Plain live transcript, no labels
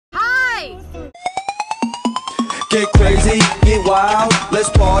Get crazy, get wild, let's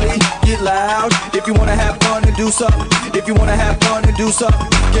party, get loud. If you wanna have fun and do something, if you wanna have fun and do something.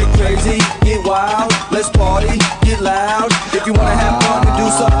 Get crazy, get wild, let's party, get loud. If you wanna have fun and do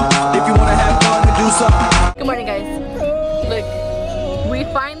something, if you wanna have fun and do something. Good morning, guys. Look, we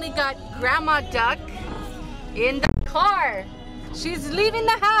finally got Grandma Duck in the car. She's leaving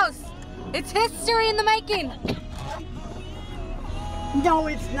the house. It's history in the making. No,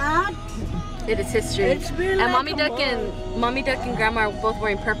 it's not. It is history. It's been and like Mommy Duck and Grandma are both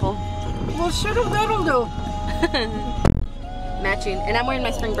wearing purple. Well, shoulda, that'll do. Matching. And I'm wearing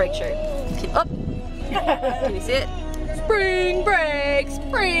my spring break shirt. Oh. Can you see it? Spring break,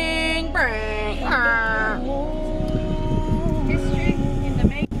 spring break. History in the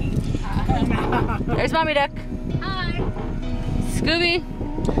making. There's Mommy Duck. Hi. Scooby.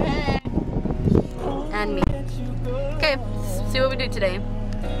 Hey. And me. Okay, see what we do today.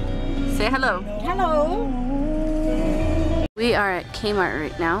 Say hello. Hello. We are at Kmart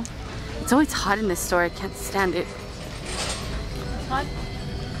right now. It's always hot in this store. I can't stand it. Hot?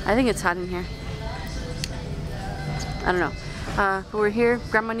 I think it's hot in here. I don't know. But we're here.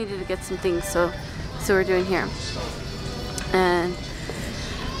 Grandma needed to get some things, so we're doing here. And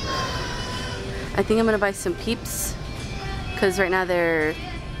I think I'm gonna buy some Peeps because right now they're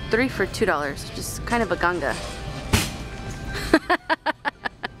 3 for $2, which is kind of a ganga.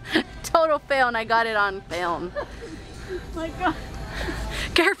 Total fail, and I got it on film. Oh my God.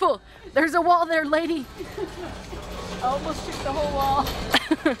 Careful! There's a wall there, lady. I almost took the whole wall.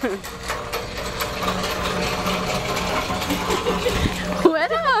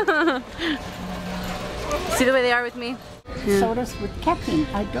 What? See the way they are with me? Yeah. Sodas with caffeine.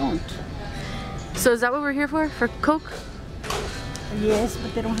 I don't. So is that what we're here for? For Coke? Yes,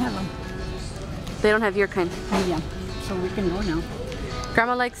 but they don't have them. They don't have your kind. Yeah. So we can go now.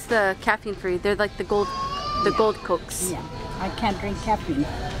 Grandma likes the caffeine free. They're like the gold Cokes. Yeah. I can't drink caffeine.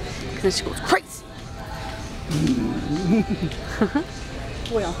 Because then she goes crazy.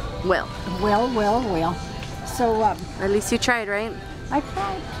 Well. So At least you tried, right? I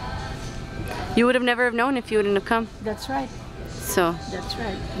tried. You would have never have known if you wouldn't have come. That's right. So That's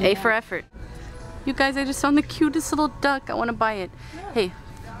right. A for effort. You guys, I just found the cutest little duck. I want to buy it. Hey.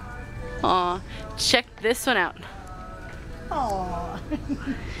 Aw, check this one out. Aww.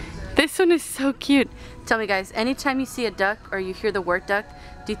 This one is so cute. Tell me, guys, anytime you see a duck or you hear the word duck,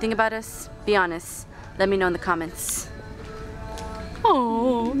 do you think about us? Be honest. Let me know in the comments.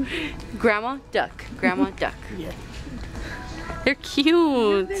 Oh, Grandma Duck. Grandma Duck. Yeah. They're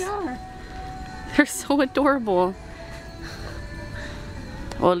cute. They are. They're so adorable.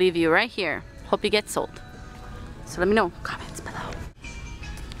 We'll leave you right here. Hope you get sold. So let me know. Comments below.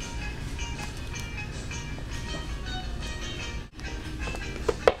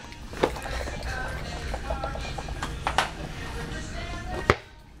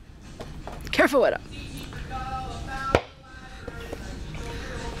 Careful with it.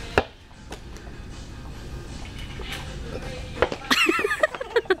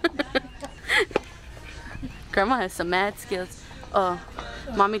 Grandma has some mad skills. Oh,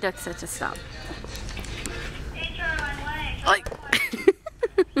 Mommy Duck said to stop. Like.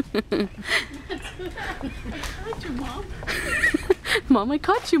 Mom, I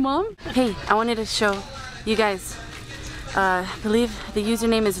caught you, Mom. Hey, I wanted to show you guys. I believe the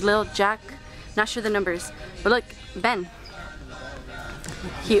username is Lil Jack. Not sure the numbers, but look, Ben.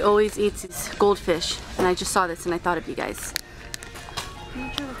 He always eats his goldfish, and I just saw this and I thought of you guys.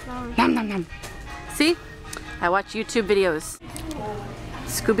 Nom nom nom. See? I watch YouTube videos.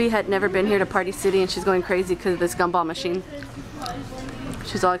 Scooby had never been here to Party City and she's going crazy because of this gumball machine.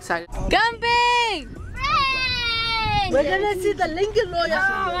 She's all excited. Gumby! We're gonna see the Lincoln lawyer.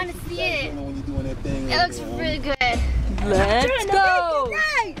 Oh, I want to see it. It looks really good. Let's go!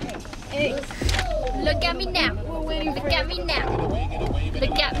 Hey, look at me now. Look at me now.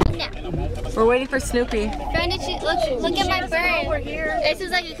 Look at me now. We're waiting for Snoopy. Brandon, look at my bird. This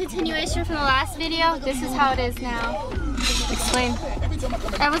is like a continuation from the last video. This is how it is now. Explain.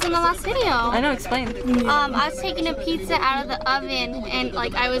 That was in the last video. I know, explain. I was taking a pizza out of the oven and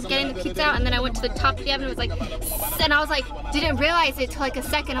like I was getting the pizza out and then I went to the top of the oven and it was like, and I was like, didn't realize it till like a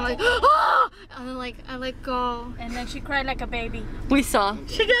second. I'm like, oh! And then like, I let go. And then she cried like a baby. We saw.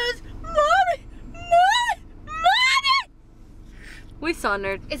 She goes, Mommy! Mommy! Mommy! We saw,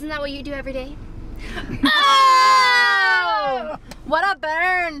 nerd. Isn't that what you do every day? Oh! What a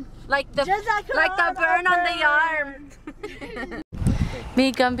burn! Like the burn on the arm.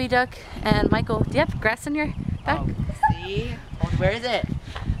 Me, Gumby Duck, and Michael. Do you have grass on your back? Oh, see? Where is it?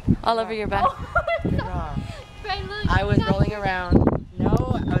 All over your back. Brian, look, I was rolling around. No,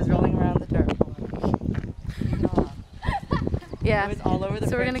 I was rolling around the dirt. Yeah. It was all over the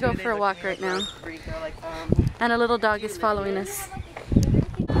So we're front, gonna go too. for a They walk looked at right me now. like a freak. They're like, And a little dog is following us.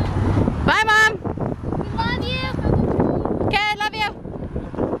 Bye, Mom! Love you. Okay, love you!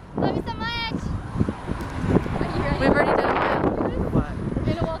 Love you so much. We've already done a mile. what?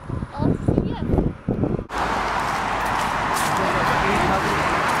 We're gonna walk all to CVS.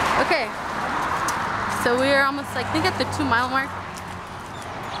 Okay. So we are almost, I think, at the 2 mile mark.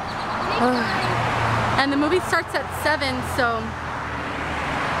 And the movie starts at 7, so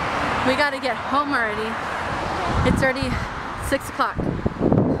we gotta get home already. It's already 6 o'clock.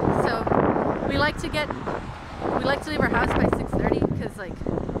 So we like to leave our house by 6:30 because like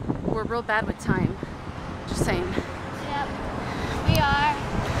we're real bad with time. Just saying. Yep. We are.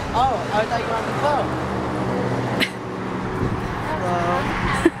 Oh, I thought you were on the phone.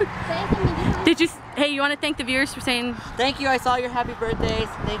 Say something. Did you? Hey, you want to thank the viewers for saying? Thank you. I saw your happy birthdays.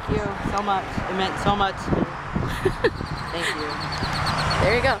 Thank you so much. It meant so much. Thank you.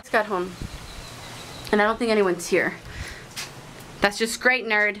 There you go. Just got home, and I don't think anyone's here. That's just great,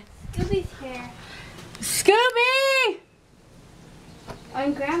 nerd. Scooby's here. Scooby!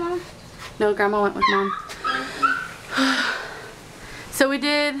 And Grandma. No, Grandma went with Mom. So we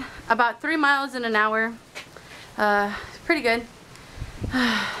did about 3 miles in an hour. Pretty good.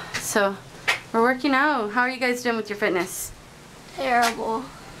 So we're working out. How are you guys doing with your fitness? Terrible.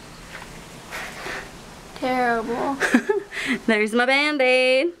 Terrible. There's my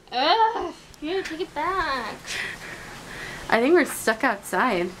Band-Aid. Ugh. Here, take it back. I think we're stuck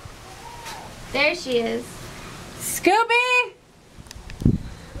outside. There she is. Scooby!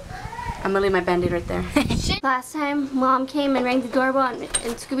 I'm gonna leave my Band-Aid right there. Last time, Mom came and rang the doorbell and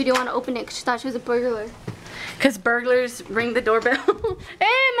Scooby didn't want to open it because she thought she was a burglar. Because burglars ring the doorbell.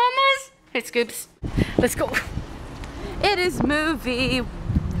 Hey, mamas! Hey, Scoops. Let's go. It is movie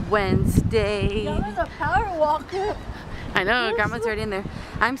Wednesday. That was a power walker. I know, Grandma's already in there.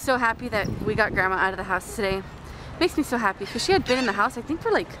 I'm so happy that we got Grandma out of the house today. Makes me so happy because she had been in the house, I think,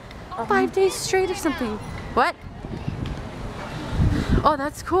 for like 5 days straight or something. What? Oh,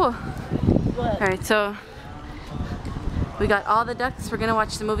 that's cool. What? All right, so we got all the ducks. We're gonna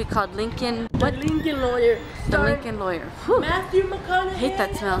watch the movie called Lincoln. The Lincoln Lawyer. The Lincoln Lawyer. Whew. Matthew McConaughey. I hate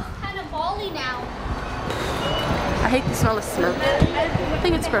that smell. Kind of bally now. I hate the smell of smoke. I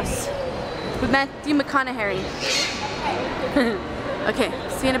think it's gross. With Matthew McConaughey. Okay,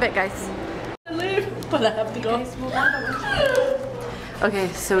 see you in a bit, guys. But I have to go. Okay,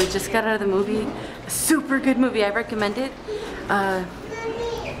 so we just got out of the movie. A super good movie. I recommend it.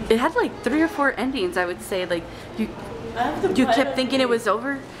 It had like 3 or 4 endings, I would say. Like you kept thinking it was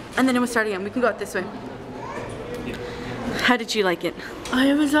over, and then it was starting again. We can go out this way. How did you like it?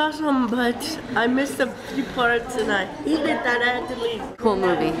 It was awesome, but I missed the 3 parts and I hated that I had to leave. Cool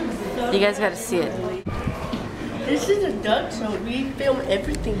movie. You guys got to see it. This is a duck show. We film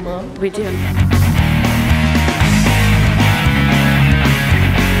everything, Mom. We do.